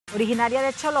originaria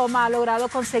de Choloma, ha logrado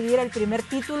conseguir el primer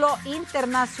título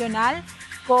internacional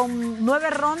con 9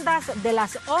 rondas de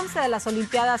las 11 de las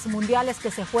Olimpiadas Mundiales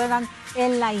que se juegan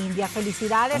en la India.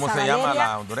 Felicidades ¿Cómo a se Valeria, llama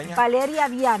la hondureña? Valeria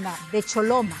Viana, de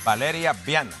Choloma. Valeria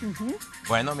Viana.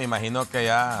 Bueno, me imagino que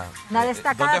ya... Una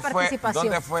destacada participación.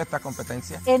 ¿Dónde fue esta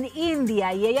competencia? En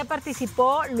India, y ella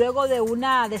participó luego de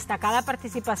una destacada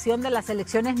participación de las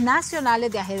selecciones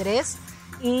nacionales de ajedrez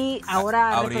y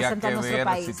ahora representa a nuestro país.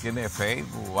 Habría que ver si tiene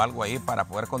Facebook o algo ahí para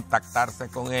poder contactarse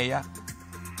con ella,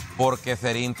 porque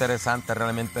sería interesante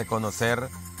realmente conocer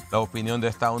la opinión de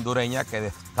esta hondureña que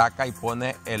destaca y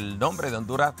pone el nombre de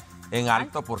Honduras en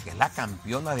alto porque es la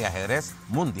campeona de ajedrez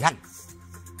mundial.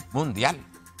 Mundial.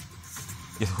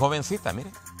 Y es jovencita,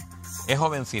 miren. Es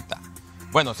jovencita.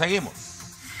 Bueno, seguimos.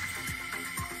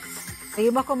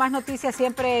 Seguimos con más noticias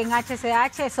siempre en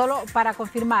HCH. Solo para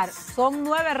confirmar, son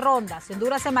 9 rondas.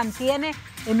 Honduras se mantiene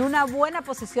en una buena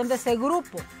posición de ese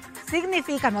grupo.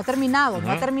 Significa, no ha terminado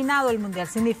el Mundial,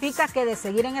 significa que de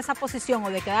seguir en esa posición o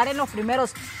de quedar en los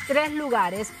primeros 3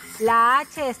 lugares, la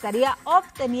H estaría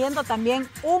obteniendo también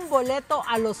un boleto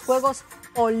a los Juegos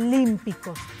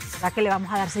Olímpicos. ¿Verdad que le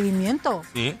vamos a dar seguimiento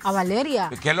a Valeria?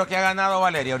 ¿Qué es lo que ha ganado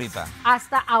Valeria ahorita?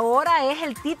 Hasta ahora es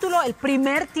el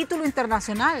primer título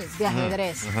internacional de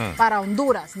ajedrez para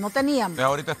Honduras. No teníamos. Pero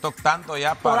ahorita está optando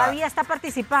ya para... Todavía está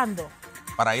participando.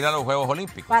 Para ir a los Juegos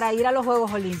Olímpicos. Para ir a los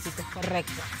Juegos Olímpicos,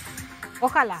 correcto.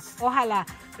 Ojalá, ojalá.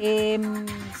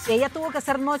 Ella tuvo que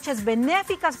hacer noches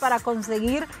benéficas para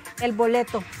conseguir el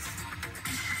boleto.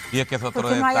 Y es que es otro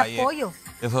detalle. No hay apoyo.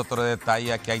 Es otro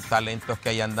detalle, que hay talentos que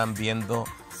ahí andan viendo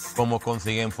cómo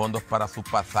consiguen fondos para su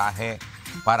pasaje,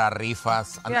 para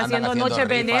rifas. Andan haciendo noches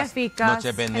benéficas.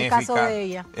 Noches benéficas. El caso de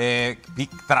ella.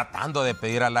 Tratando de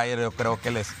pedir al aire, yo creo que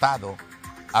el Estado,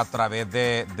 a través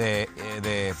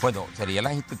bueno, serían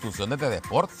las instituciones de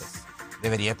deportes.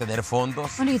 Debería tener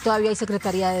fondos. Bueno, y todavía hay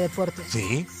Secretaría de Deportes.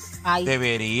 Sí. Hay.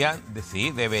 Deberían,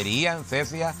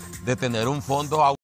 Cecia, de tener un fondo